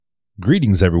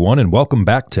Greetings, everyone, and welcome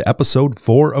back to episode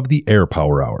 4 of the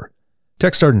AirPower Hour.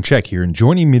 Tech Sergeant Check here, and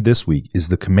joining me this week is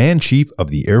the Command Chief of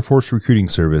the Air Force Recruiting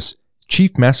Service,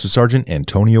 Chief Master Sergeant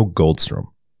Antonio Goldstrom.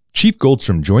 Chief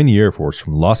Goldstrom joined the Air Force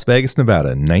from Las Vegas,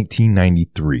 Nevada in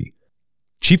 1993.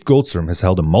 Chief Goldstrom has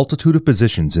held a multitude of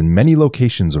positions in many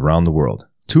locations around the world,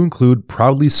 to include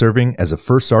proudly serving as a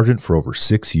First Sergeant for over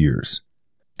 6 years.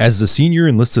 As the Senior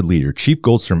Enlisted Leader, Chief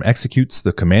Goldstrom executes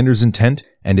the commander's intent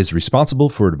and is responsible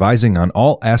for advising on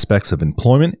all aspects of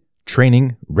employment,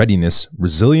 training, readiness,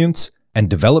 resilience, and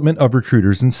development of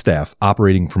recruiters and staff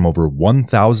operating from over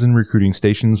 1,000 recruiting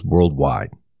stations worldwide.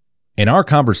 In our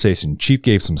conversation, Chief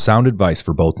gave some sound advice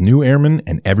for both new airmen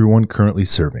and everyone currently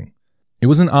serving. It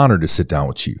was an honor to sit down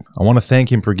with Chief. I want to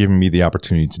thank him for giving me the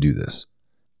opportunity to do this.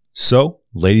 So,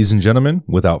 ladies and gentlemen,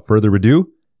 without further ado,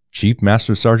 Chief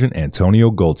Master Sergeant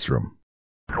Antonio Goldstrom.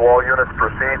 To all units,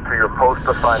 proceed to your post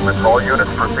assignments. All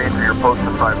units, proceed to your post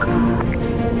assignments.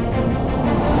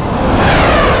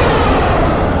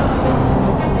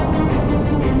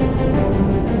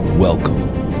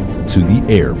 Welcome to the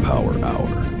AirPower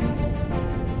Hour.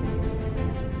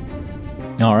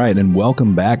 All right, and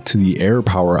welcome back to the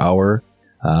AirPower Hour.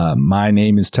 My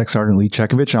name is Tech Sergeant Lee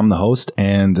Chekovich. I'm the host,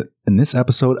 and in this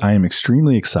episode, I am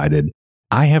extremely excited.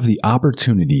 I have the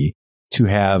opportunity to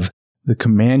have the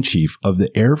Command Chief of the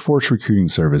Air Force Recruiting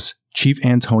Service, Chief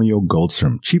Antonio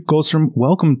Goldstrom. Chief Goldstrom,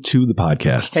 welcome to the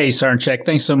podcast. Hey, Sergeant Check,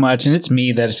 thanks so much. And it's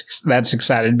me that's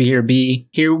excited to be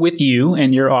here with you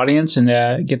and your audience and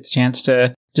get the chance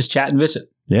to just chat and visit.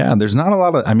 Yeah, there's not a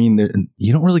lot of,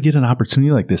 you don't really get an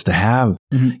opportunity like this to have,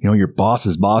 your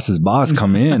boss's boss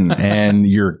come in and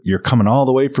you're coming all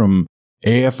the way from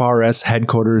AFRS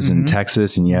headquarters in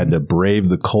Texas, and you had to brave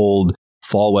the cold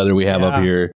fall weather we have up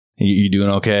here. You doing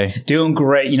okay? Doing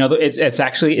great. You know, it's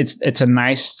actually a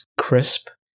nice, crisp,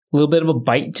 little bit of a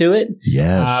bite to it.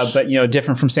 Yes. But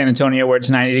different from San Antonio where it's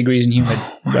 90 degrees and humid.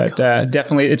 But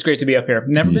definitely, it's great to be up here.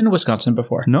 Never been to Wisconsin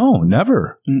before. No,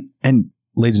 never. And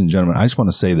ladies and gentlemen, I just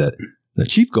want to say that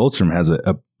Chief Goldstrom has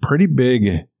a pretty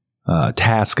big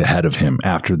task ahead of him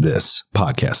after this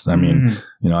podcast. I mean,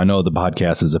 I know the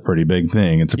podcast is a pretty big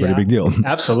thing. It's a pretty big deal.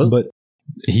 Absolutely. But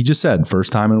he just said,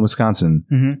 first time in Wisconsin.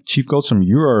 Chief Goldstrom,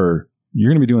 you're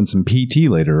going to be doing some PT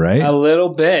later, right? A little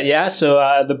bit, yeah. So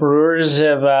the Brewers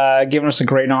have given us a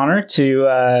great honor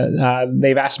to.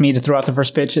 They've asked me to throw out the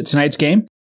first pitch at tonight's game,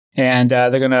 and they're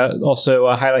going to also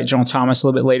highlight General Thomas a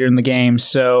little bit later in the game.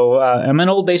 So I'm an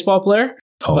old baseball player.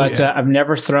 I've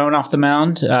never thrown off the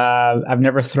mound. I've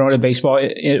never thrown a baseball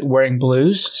wearing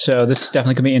blues. So this is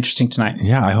definitely going to be interesting tonight.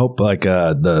 Yeah, I hope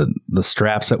the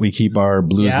straps that we keep our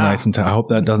blues nice and tight. I hope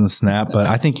that doesn't snap, but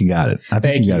I think you got it.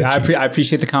 Thank you. I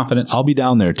appreciate the confidence. I'll be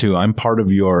down there too. I'm part of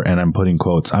and I'm putting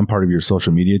quotes, I'm part of your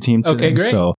social media team today. Okay, great.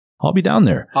 So I'll be down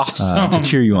there to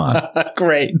cheer you on.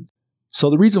 Great. So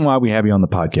the reason why we have you on the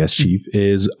podcast, Chief,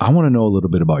 is I want to know a little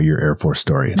bit about your Air Force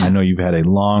story. I know you've had a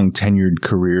long tenured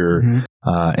career,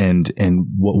 and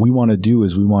what we want to do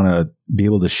is we want to be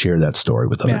able to share that story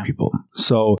with other people.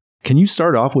 So can you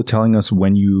start off with telling us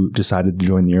when you decided to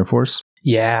join the Air Force?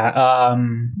 Yeah,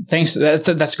 thanks. That's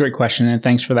a great question, and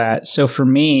thanks for that. So for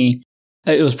me,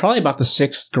 it was probably about the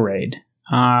 6th grade.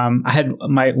 I had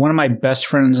one of my best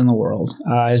friends in the world.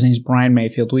 His name's Brian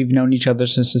Mayfield. We've known each other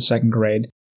since the 2nd grade.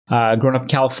 Growing up in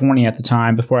California at the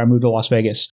time before I moved to Las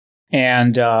Vegas.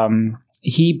 And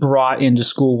he brought into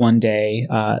school one day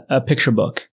a picture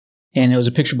book. And it was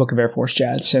a picture book of Air Force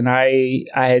jets. And I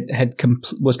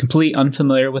was completely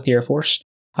unfamiliar with the Air Force.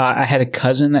 I had a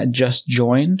cousin that just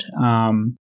joined.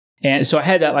 And so I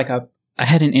had I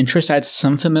had an interest. I had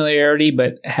some familiarity,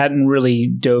 but hadn't really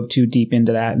dove too deep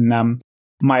into that. And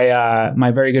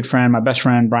my very good friend, my best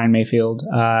friend, Brian Mayfield,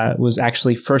 was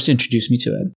actually first introduced me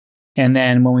to it. And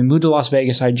then when we moved to Las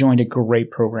Vegas, I joined a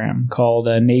great program called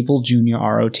Naval Junior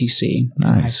ROTC in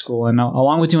high school. And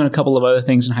along with doing a couple of other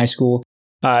things in high school,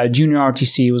 Junior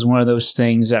ROTC was one of those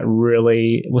things that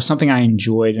really was something I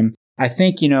enjoyed. And I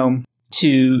think, to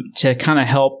kind of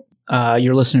help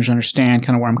your listeners understand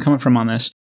kind of where I'm coming from on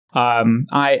this,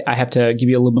 I have to give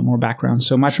you a little bit more background.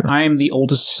 So I am the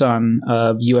oldest son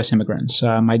of U.S. immigrants.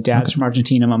 My dad's from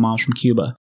Argentina, my mom's from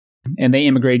Cuba. And they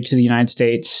immigrated to the United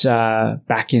States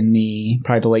back in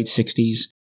probably the late 60s.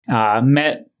 Had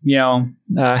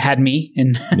me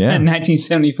in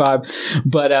 1975.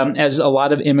 But as a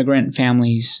lot of immigrant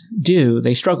families do,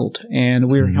 they struggled. And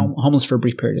we were homeless for a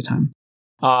brief period of time.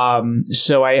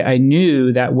 So I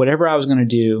knew that whatever I was going to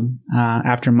do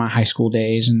after my high school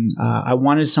days, and I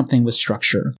wanted something with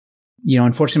structure.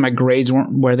 Unfortunately, my grades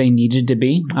weren't where they needed to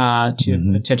be to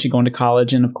potentially go into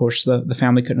college. And of course, the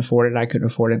family couldn't afford it. I couldn't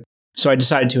afford it. So I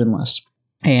decided to enlist.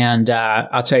 And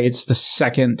I'll tell you, it's the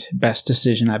second best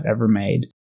decision I've ever made.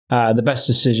 The best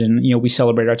decision, we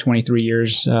celebrate our 23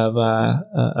 years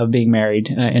of being married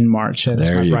in March. That's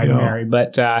my bride and Mary.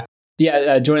 But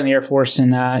joining the Air Force,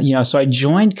 and so I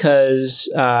joined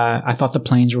because I thought the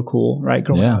planes were cool, right?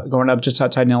 Growing up just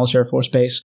outside Nellis Air Force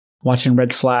Base, watching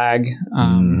Red Flag,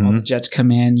 all the jets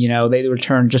come in. They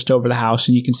return just over the house,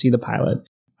 and you can see the pilot.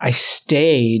 I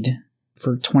stayed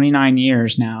for 29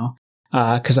 years now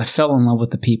because I fell in love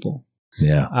with the people.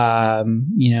 Yeah.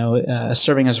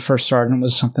 Serving as a first sergeant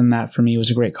was something that for me was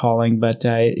a great calling, but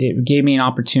it gave me an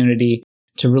opportunity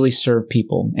to really serve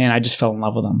people. And I just fell in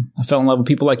love with them. I fell in love with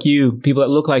people like you, people that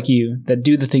look like you, that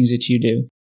do the things that you do.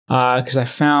 Because I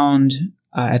found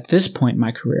at this point in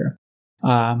my career,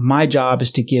 my job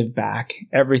is to give back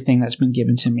everything that's been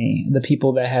given to me. The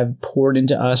people that have poured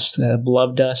into us, that have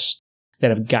loved us, that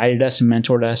have guided us and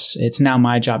mentored us. It's now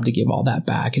my job to give all that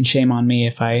back, and shame on me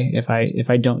if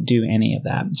I don't do any of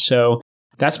that. So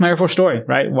that's my Air Force story,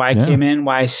 right? Why I came in,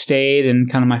 why I stayed, and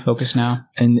kind of my focus now.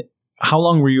 And how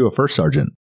long were you a first sergeant?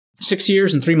 6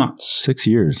 years and 3 months. 6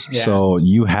 years. Yeah. So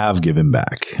you have given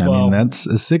back. I mean,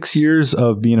 that's 6 years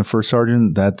of being a first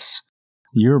sergeant.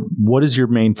 What is your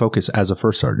main focus as a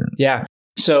first sergeant? Yeah.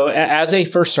 So as a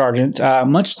first sergeant,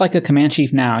 much like a command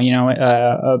chief now,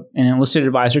 an enlisted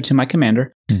advisor to my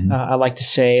commander, I like to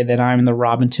say that I'm the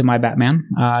Robin to my Batman.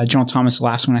 General Thomas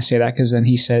laughs when I say that, because then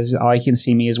he says all he can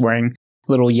see me is wearing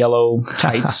little yellow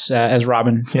tights as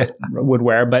Robin would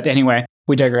wear. But anyway,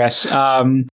 we digress.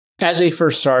 As a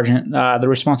first sergeant, the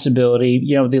responsibility,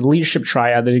 the leadership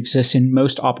triad that exists in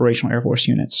most operational Air Force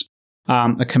units.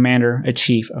 A commander, a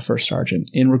chief, a first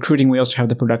sergeant. In recruiting, we also have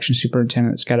the production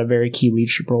superintendent that's got a very key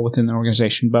leadership role within the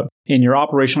organization. But in your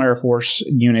operational Air Force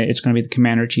unit, it's going to be the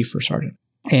commander, chief, first sergeant.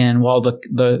 And while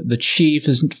the chief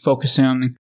is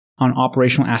focusing on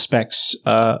operational aspects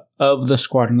of the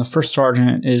squadron, the first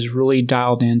sergeant is really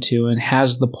dialed into and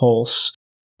has the pulse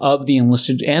of the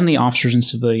enlisted and the officers and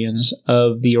civilians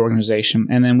of the organization,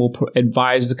 and then will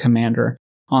advise the commander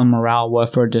on morale,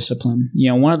 welfare, discipline.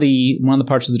 One of the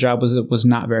parts of the job was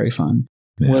not very fun,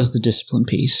 was the discipline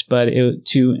piece. But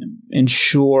to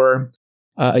ensure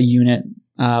a unit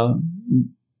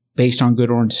based on good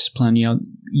order and discipline,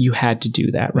 you had to do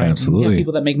that, right? Absolutely. We have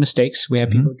people that make mistakes. We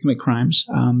have people that commit crimes.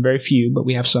 Very few, but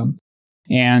we have some.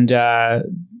 And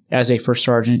as a first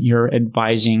sergeant, you're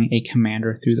advising a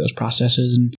commander through those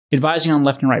processes and advising on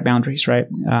left and right boundaries, right?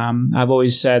 I've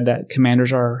always said that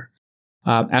commanders are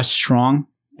as strong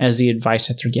as the advice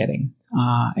that they're getting.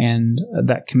 And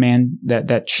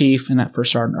that chief and that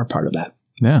first sergeant are part of that.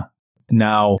 Yeah.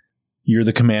 Now, you're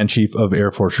the command chief of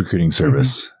Air Force Recruiting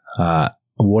Service.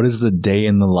 What is the day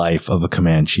in the life of a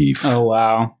command chief? Oh,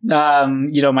 wow.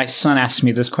 My son asks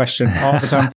me this question all the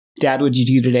time. Dad, what'd you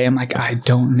do today? I'm like, I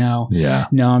don't know. Yeah.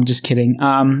 No, I'm just kidding.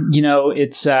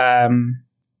 It's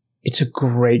a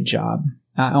great job.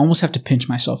 I almost have to pinch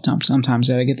myself sometimes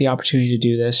that I get the opportunity to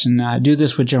do this, and do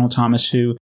this with General Thomas,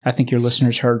 who I think your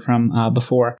listeners heard from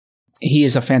before. He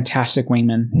is a fantastic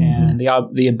wingman, and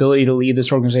the ability to lead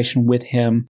this organization with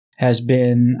him has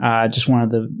been just one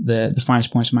of the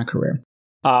finest points of my career.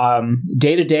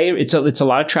 Day to day, it's a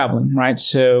lot of traveling, right?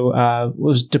 So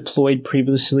was deployed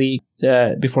previously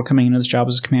before coming into this job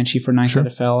as a command chief for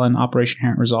 9th FL and Operation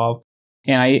Inherent Resolve.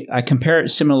 And I compare it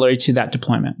similarly to that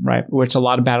deployment, right? Where it's a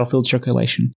lot of battlefield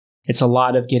circulation. It's a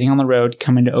lot of getting on the road,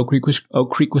 coming to Oak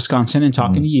Creek, Wisconsin, and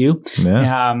talking to you.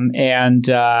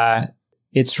 Yeah.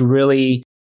 It's really,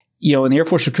 in the Air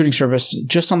Force Recruiting Service,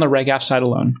 just on the Reg Af side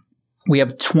alone, we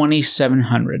have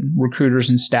 2,700 recruiters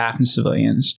and staff and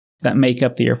civilians that make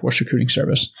up the Air Force Recruiting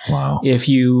Service. Wow. If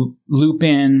you loop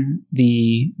in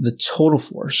the total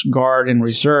force, Guard and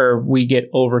Reserve, we get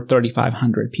over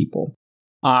 3,500 people.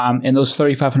 And those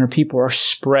 3,500 people are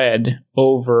spread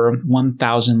over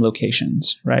 1,000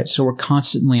 locations, right? So we're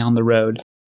constantly on the road,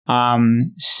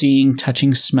 seeing,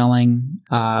 touching, smelling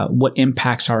what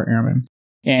impacts our airmen.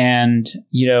 And,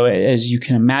 as you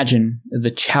can imagine, the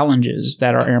challenges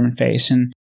that our airmen face.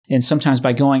 And sometimes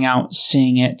by going out,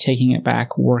 seeing it, taking it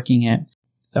back, working it,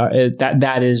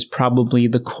 that is probably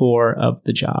the core of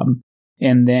the job.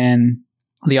 And then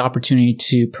the opportunity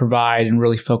to provide and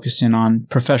really focus in on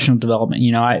professional development,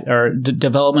 or the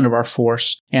development of our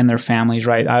force and their families,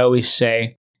 right? I always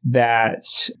say that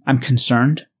I'm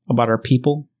concerned about our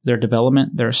people, their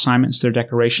development, their assignments, their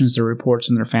decorations, their reports,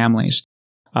 and their families.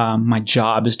 My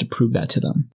job is to prove that to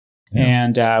them. Yeah.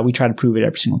 And we try to prove it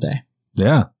every single day.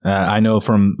 Yeah. I know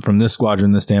from this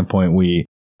squadron, this standpoint, we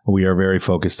are very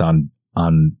focused on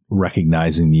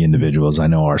recognizing the individuals. I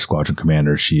know our squadron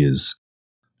commander, she's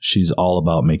all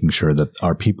about making sure that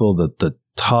our people, that the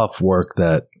tough work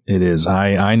that It is.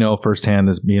 I know firsthand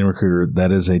as being a recruiter,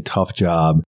 that is a tough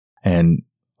job. And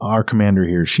our commander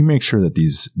here, she makes sure that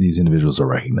these individuals are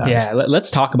recognized. Yeah, let's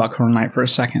talk about Colonel Knight for a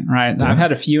second, right? Yeah. I've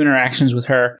had a few interactions with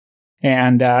her,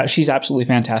 and she's absolutely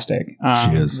fantastic.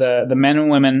 She is. The men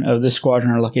and women of this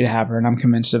squadron are lucky to have her, and I'm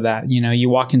convinced of that. You know, you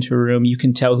walk into a room, you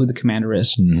can tell who the commander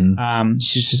is. Mm-hmm.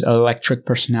 She's just an electric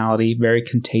personality, very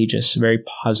contagious, very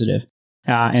positive.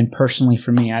 And personally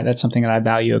for me, that's something that I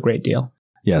value a great deal.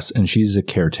 Yes, and she's a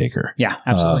caretaker. Yeah,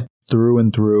 absolutely. Through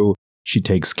and through, she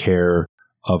takes care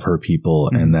of her people,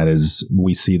 mm-hmm. and that is,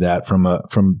 we see that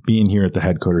from being here at the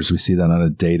headquarters. We see that on a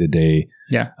day-to-day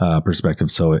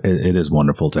perspective. So it is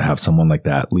wonderful to have someone like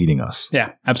that leading us.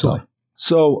 Yeah, absolutely.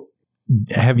 So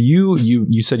have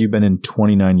you said you've been in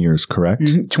 29 years, correct?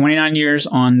 Mm-hmm. 29 years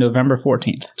on November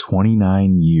 14th.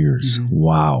 29 years. Mm-hmm.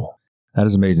 Wow. That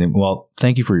is amazing. Well,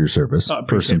 thank you for your service,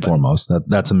 first and foremost.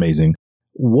 That's amazing.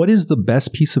 What is the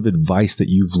best piece of advice that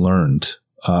you've learned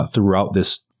throughout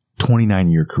this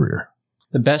 29-year career?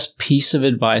 The best piece of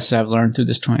advice that I've learned through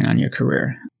this 29-year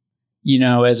career, you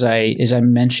know, as I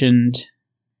mentioned,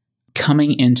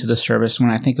 coming into the service, when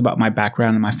I think about my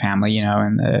background and my family, you know,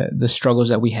 and the struggles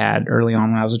that we had early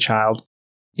on when I was a child,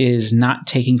 is not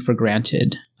taking for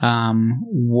granted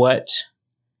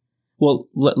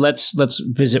let's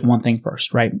visit one thing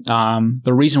first, right?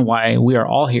 The reason why we are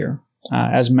all here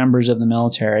as members of the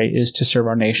military is to serve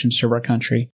our nation, serve our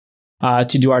country,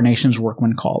 to do our nation's work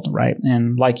when called, right?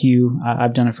 And like you,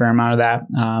 I've done a fair amount of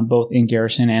that, both in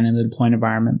garrison and in the deployed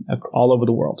environment all over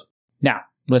the world. Now,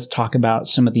 let's talk about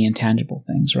some of the intangible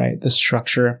things, right? The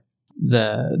structure,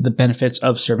 the benefits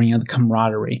of serving, you know, the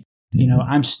camaraderie. You know,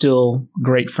 I'm still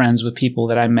great friends with people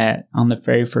that I met on the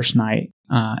very first night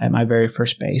at my very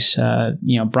first base.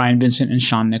 You know, Brian Vincent and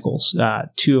Sean Nichols,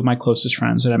 two of my closest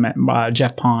friends that I met.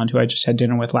 Jeff Pond, who I just had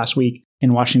dinner with last week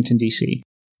in Washington, D.C.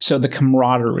 So the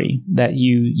camaraderie that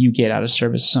you get out of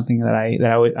service is something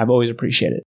that I've always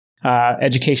appreciated.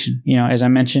 Education, you know, as I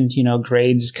mentioned, you know,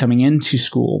 grades coming into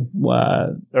school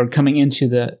or coming into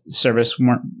the service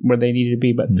weren't where they needed to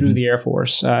be, but through the Air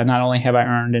Force, not only have I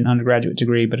earned an undergraduate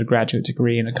degree, but a graduate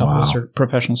degree and a couple of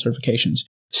professional certifications.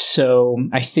 So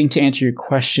I think to answer your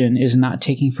question is not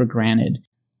taking for granted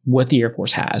what the Air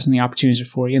Force has and the opportunities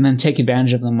for you, and then take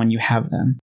advantage of them when you have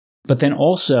them. But then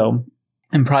also,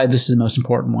 and probably this is the most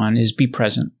important one, is be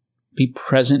present. Be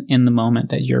present in the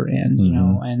moment that you're in, you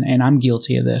know, and I'm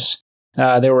guilty of this.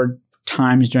 There were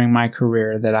times during my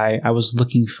career that I was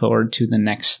looking forward to the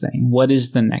next thing. What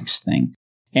is the next thing?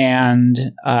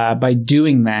 And by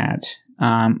doing that,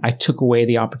 I took away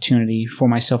the opportunity for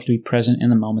myself to be present in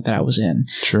the moment that I was in.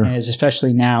 Sure. And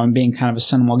especially now, and being kind of a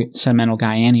sentimental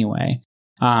guy anyway,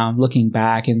 looking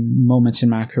back in moments in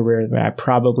my career that I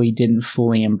probably didn't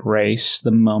fully embrace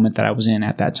the moment that I was in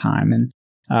at that time. And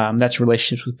that's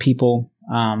relationships with people,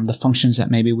 the functions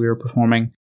that maybe we were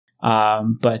performing.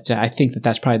 But I think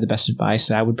that's probably the best advice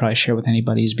that I would probably share with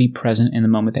anybody is be present in the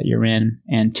moment that you're in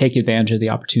and take advantage of the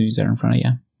opportunities that are in front of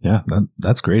you. Yeah,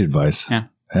 that's great advice.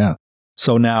 Yeah.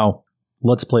 So now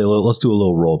let's do a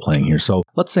little role playing here. So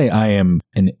let's say I am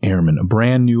an airman, a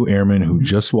brand new airman who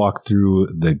just walked through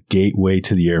the gateway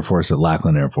to the Air Force at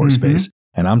Lackland Air Force Base,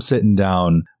 and I'm sitting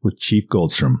down with Chief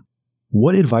Goldstrom.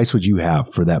 What advice would you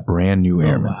have for that brand new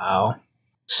airman? Wow.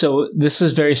 So this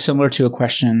is very similar to a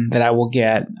question that I will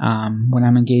get when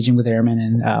I'm engaging with airmen.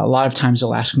 And a lot of times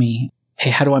they'll ask me, hey,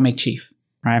 how do I make chief?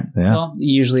 Right? Yeah. Well,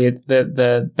 usually it's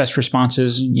the best response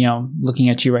is, you know, looking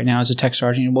at you right now as a tech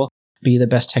sergeant, well, be the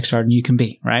best tech sergeant you can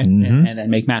be, right? And then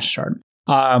make master sergeant.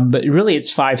 But really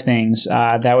it's 5 things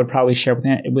that I would probably share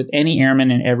with any airman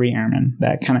and every airman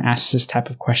that kind of asks this type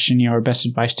of question, you know, or best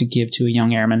advice to give to a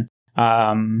young airman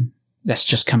that's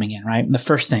just coming in, right? And the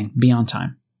first thing, be on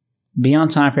time. Be on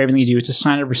time for everything you do. It's a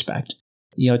sign of respect.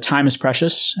 You know, time is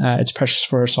precious. It's precious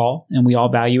for us all, and we all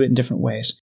value it in different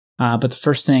ways. But the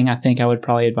first thing I think I would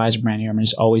probably advise a brand new airman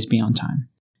is always be on time.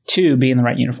 2, be in the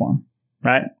right uniform,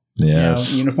 right?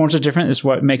 Yes. You know, uniforms are different. It's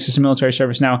what makes us a military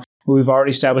service. Now, we've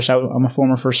already established I'm a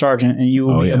former first sergeant, and you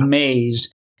will be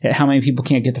amazed at how many people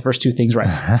can't get the first 2 things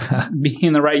right. Be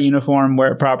in the right uniform,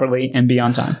 wear it properly, and be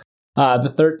on time.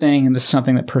 The third thing, and this is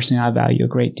something that personally I value a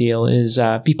great deal, is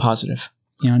be positive.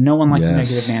 You know, no one likes a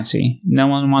negative Nancy. No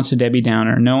one wants a Debbie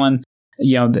Downer. No one,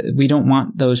 you know, we don't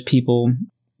want those people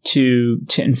to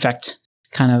infect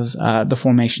kind of the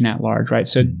formation at large, right?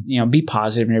 So, you know, be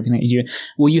positive in everything that you do.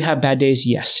 Will you have bad days?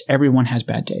 Yes. Everyone has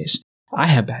bad days. I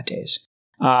have bad days.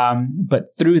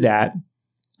 But through that,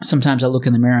 sometimes I look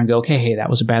in the mirror and go, okay, hey, that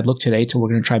was a bad look today, so we're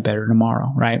going to try better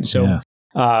tomorrow, right? So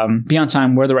be on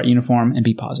time, wear the right uniform, and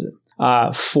be positive.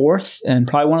 Fourth, and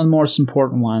probably one of the most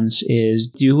important ones, is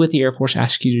do what the Air Force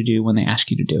asks you to do when they ask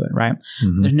you to do it, right?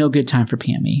 Mm-hmm. There's no good time for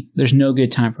PME. There's no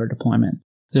good time for a deployment.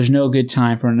 There's no good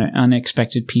time for an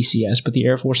unexpected PCS, but the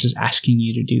Air Force is asking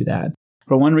you to do that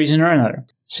for one reason or another.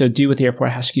 So do what the Air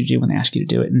Force asks you to do when they ask you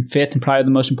to do it. And fifth, and probably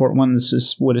the most important one,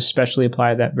 would especially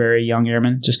apply to that very young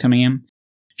airman just coming in.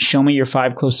 Show me your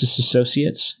 5 closest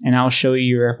associates, and I'll show you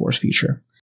your Air Force future.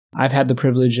 I've had the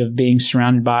privilege of being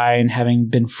surrounded by and having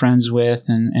been friends with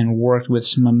and worked with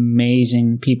some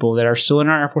amazing people that are still in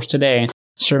our Air Force today,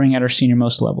 serving at our senior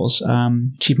most levels.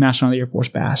 Chief Master Sergeant of the Air Force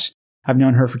Bass. I've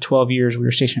known her for 12 years. We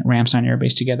were stationed at Ramstein Air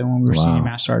Base together when we were Senior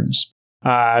Master Sergeants.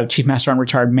 Chief Master Sergeant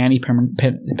retired Manny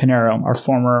Pinero, our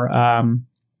former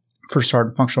First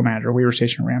Sergeant Functional Manager. We were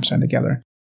stationed at Ramstein together.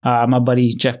 My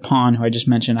buddy Jeff Pond, who I just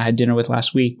mentioned, I had dinner with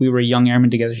last week. We were a young airman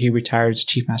together. He retired as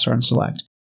Chief Master Sergeant Select.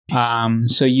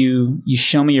 So you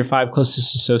show me your 5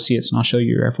 closest associates, and I'll show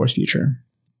you your Air Force future.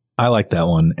 I like that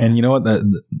one. And you know what?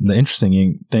 The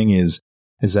interesting thing is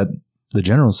that the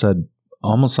general said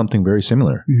almost something very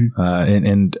similar. Mm-hmm.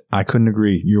 And I couldn't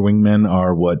agree. Your wingmen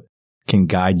are what can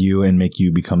guide you and make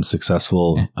you become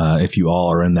successful if you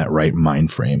all are in that right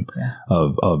mind frame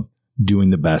of doing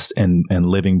the best and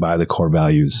living by the core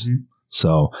values. Mm-hmm.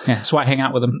 So that's why I hang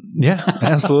out with them. Yeah,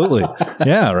 absolutely.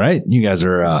 Yeah, right. You guys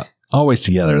are always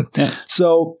together. Yeah.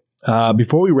 So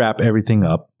before we wrap everything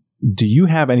up, do you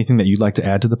have anything that you'd like to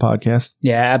add to the podcast?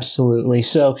 Yeah, absolutely.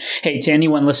 So, hey, to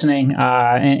anyone listening,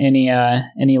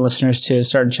 any listeners to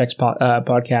Sergeant Check's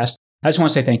podcast, I just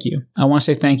want to say thank you. I want to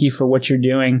say thank you for what you're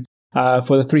doing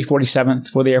for the 347th,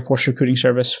 for the Air Force Recruiting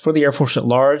Service, for the Air Force at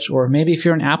large, or maybe if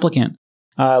you're an applicant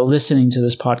listening to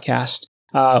this podcast,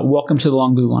 welcome to the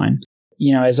Long Blue Line.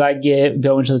 You know, as I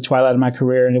go into the twilight of my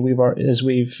career, and as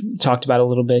we've talked about a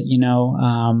little bit,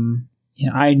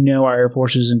 I know our Air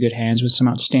Force is in good hands with some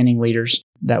outstanding leaders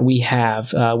that we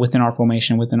have within our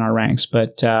formation, within our ranks.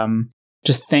 But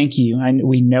just thank you.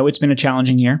 We know it's been a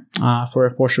challenging year for Air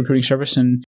Force Recruiting Service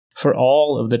and for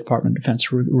all of the Department of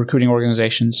Defense recruiting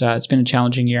organizations. It's been a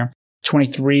challenging year.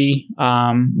 23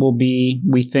 will be,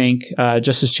 we think,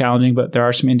 just as challenging, but there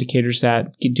are some indicators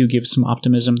that do give some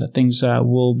optimism that things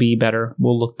will be better,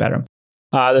 will look better.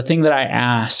 The thing that I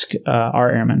ask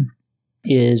our airmen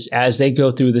is, as they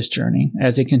go through this journey,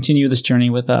 as they continue this journey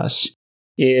with us,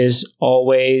 is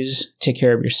always take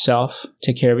care of yourself,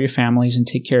 take care of your families, and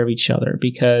take care of each other,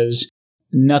 because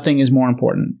nothing is more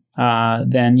important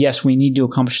than, yes, we need to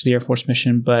accomplish the Air Force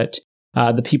mission, but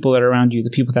the people that are around you, the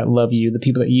people that love you, the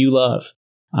people that you love,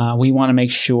 we want to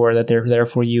make sure that they're there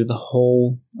for you the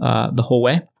whole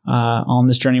way on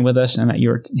this journey with us, and that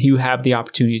you have the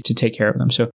opportunity to take care of them.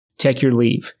 So take your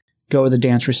leave, go to the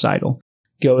dance recital,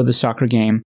 go to the soccer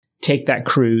game, take that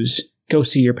cruise, go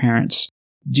see your parents,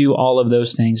 do all of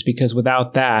those things, because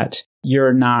without that,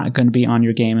 you're not going to be on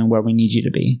your game and where we need you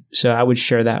to be. So I would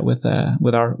share that with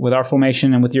our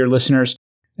formation and with your listeners.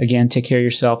 Again, take care of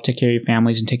yourself, take care of your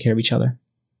families, and take care of each other.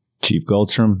 Chief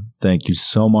Goldstrom, thank you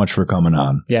so much for coming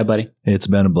on. Yeah, buddy. It's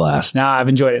been a blast. No, I've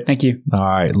enjoyed it. Thank you. All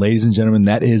right, ladies and gentlemen,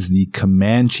 that is the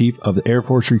Command Chief of the Air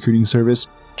Force Recruiting Service,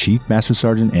 Chief Master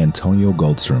Sergeant Antonio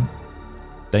Goldstrom.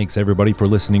 Thanks, everybody, for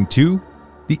listening to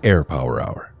the AirPower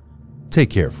Hour. Take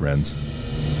care, friends.